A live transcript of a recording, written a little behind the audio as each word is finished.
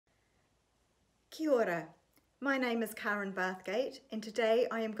Kia ora. My name is Karin Bathgate, and today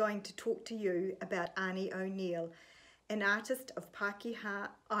I am going to talk to you about Ani O'Neill, an artist of Pākehā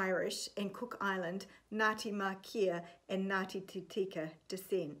Irish and Cook Island Ngāti Mākia and Ngāti Titika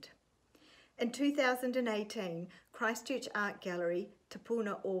descent. In 2018, Christchurch Art Gallery, Te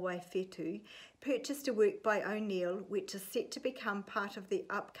Puna o Waifetu, purchased a work by O'Neill which is set to become part of the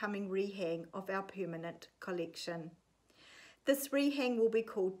upcoming rehang of our permanent collection. This rehang will be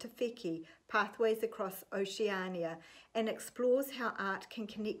called Te Wheki, Pathways Across Oceania, and explores how art can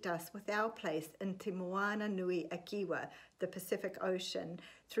connect us with our place in Te Moana Nui a Kiwa, the Pacific Ocean,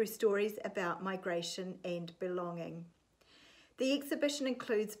 through stories about migration and belonging. The exhibition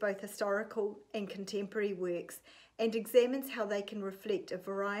includes both historical and contemporary works and examines how they can reflect a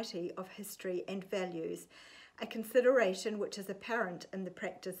variety of history and values, a consideration which is apparent in the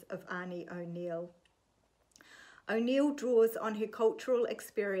practice of Ani O'Neill. O'Neill draws on her cultural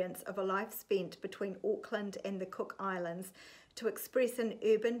experience of a life spent between Auckland and the Cook Islands to express an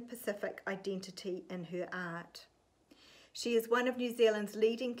urban Pacific identity in her art. She is one of New Zealand's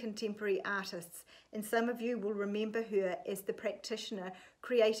leading contemporary artists, and some of you will remember her as the practitioner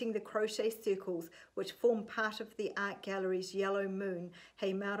creating the crochet circles which form part of the Art Gallery's Yellow Moon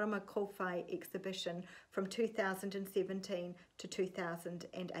Hei Marama Kowhai exhibition from 2017 to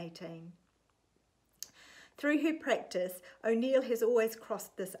 2018. Through her practice, O'Neill has always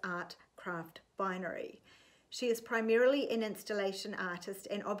crossed this art-craft binary. She is primarily an installation artist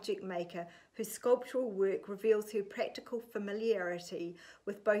and object maker whose sculptural work reveals her practical familiarity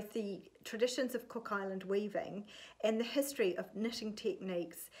with both the traditions of Cook Island weaving and the history of knitting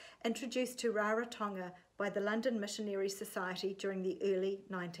techniques introduced to Rarotonga by the London Missionary Society during the early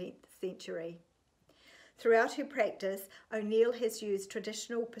 19th century. Throughout her practice, O'Neill has used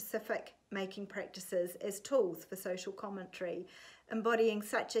traditional Pacific making practices as tools for social commentary, embodying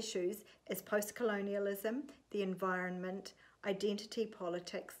such issues as post-colonialism, the environment, identity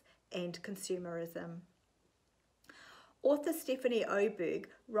politics, and consumerism. Author Stephanie Oberg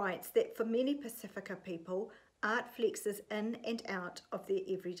writes that for many Pacifica people, art flexes in and out of their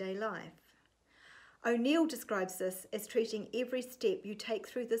everyday life. O'Neill describes this as treating every step you take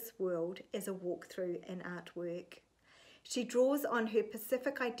through this world as a walk through an artwork. She draws on her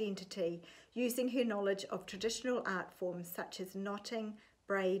Pacific identity using her knowledge of traditional art forms such as knotting,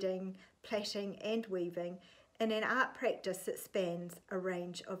 braiding, plaiting and weaving in an art practice that spans a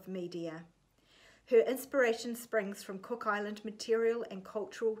range of media. Her inspiration springs from Cook Island material and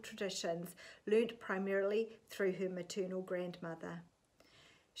cultural traditions learnt primarily through her maternal grandmother.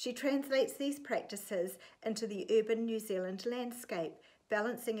 She translates these practices into the urban New Zealand landscape,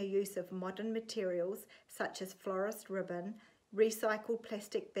 balancing a use of modern materials such as florist ribbon, recycled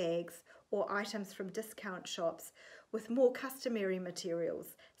plastic bags or items from discount shops with more customary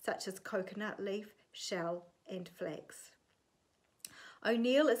materials such as coconut leaf, shell and flax.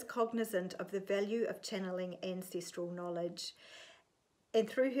 O'Neill is cognizant of the value of channeling ancestral knowledge, and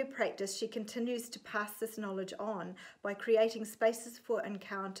through her practice she continues to pass this knowledge on by creating spaces for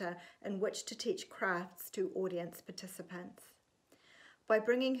encounter in which to teach crafts to audience participants. By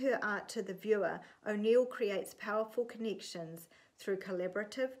bringing her art to the viewer, O'Neill creates powerful connections through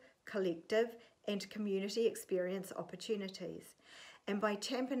collaborative, collective and community experience opportunities. And by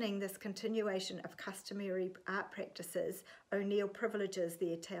championing this continuation of customary art practices, O'Neill privileges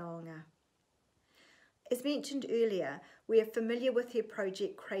their taonga. As mentioned earlier, we are familiar with her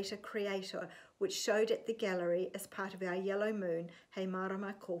project Crater Creator, which showed at the gallery as part of our Yellow Moon Hei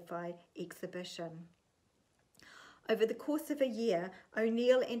Marama Kowhai exhibition. Over the course of a year,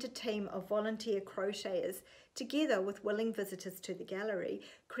 O'Neill and a team of volunteer crocheters, together with willing visitors to the gallery,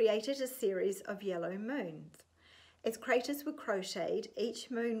 created a series of yellow moons. As craters were crocheted,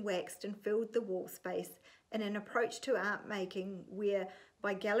 each moon waxed and filled the wall space in an approach to art making where,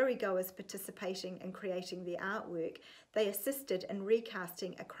 by gallery goers participating in creating the artwork, they assisted in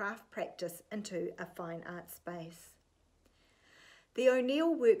recasting a craft practice into a fine art space. The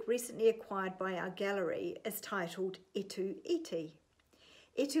O'Neill work recently acquired by our gallery is titled Etu Iti.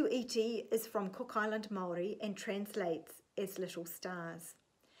 Etu Iti is from Cook Island Māori and translates as little stars.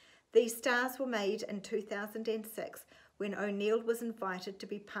 These stars were made in 2006 when O'Neill was invited to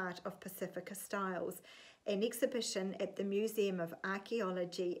be part of Pacifica Styles, an exhibition at the Museum of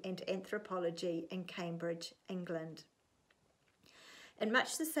Archaeology and Anthropology in Cambridge, England. In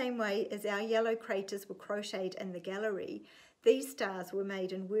much the same way as our yellow craters were crocheted in the gallery, these stars were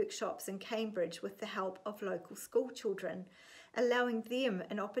made in workshops in Cambridge with the help of local school children, allowing them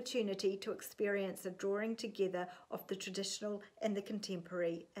an opportunity to experience a drawing together of the traditional and the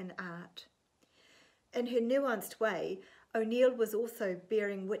contemporary in art. In her nuanced way, O'Neill was also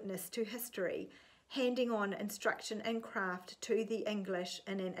bearing witness to history, handing on instruction and craft to the English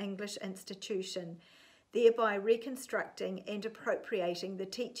in an English institution, thereby reconstructing and appropriating the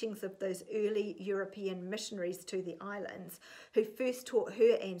teachings of those early European missionaries to the islands, who first taught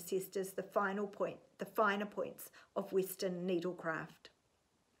her ancestors the finer points of Western needlecraft.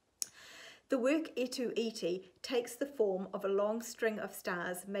 The work Etu Iti takes the form of a long string of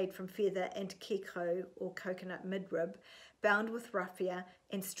stars made from feather and kekau, or coconut midrib, bound with raffia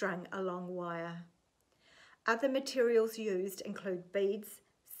and strung along wire. Other materials used include beads,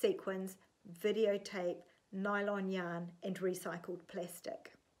 sequins, videotape, nylon yarn and recycled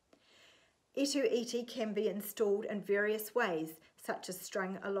plastic. Etu Iti can be installed in various ways, such as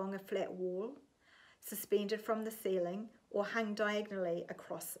strung along a flat wall, suspended from the ceiling, or hung diagonally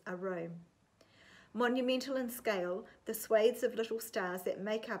across a room. Monumental in scale, the swathes of little stars that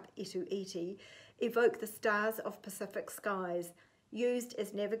make up Etu Iti evoke the stars of Pacific skies, used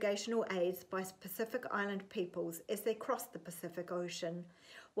as navigational aids by Pacific Island peoples as they cross the Pacific Ocean,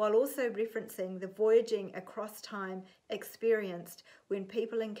 while also referencing the voyaging across time experienced when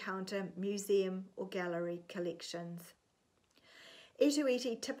people encounter museum or gallery collections. Etu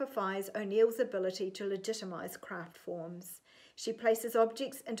Iti typifies O'Neill's ability to legitimise craft forms. She places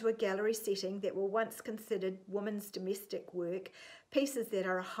objects into a gallery setting that were once considered women's domestic work, pieces that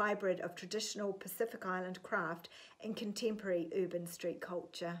are a hybrid of traditional Pacific Island craft and contemporary urban street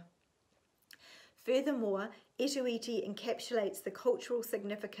culture. Furthermore, Etu Iti encapsulates the cultural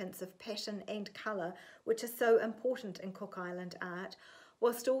significance of pattern and colour, which are so important in Cook Island art,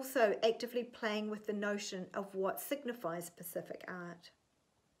 whilst also actively playing with the notion of what signifies Pacific art.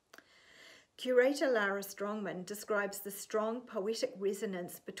 Curator Lara Strongman describes the strong poetic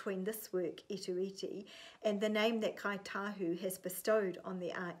resonance between this work, Etu Iti, and the name that Kai Tahu has bestowed on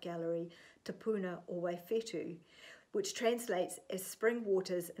the art gallery, Te Puna o Waifetu, which translates as spring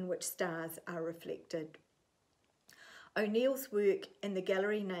waters in which stars are reflected. O'Neill's work and the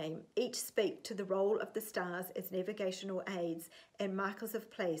gallery name each speak to the role of the stars as navigational aids and markers of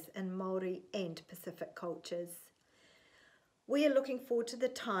place in Māori and Pacific cultures. We are looking forward to the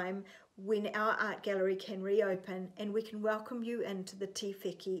time when our art gallery can reopen and we can welcome you into the Te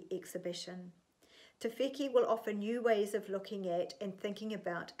Wheki exhibition. Te Wheki will offer new ways of looking at and thinking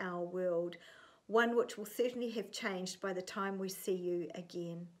about our world, one which will certainly have changed by the time we see you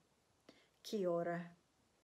again. Kia ora.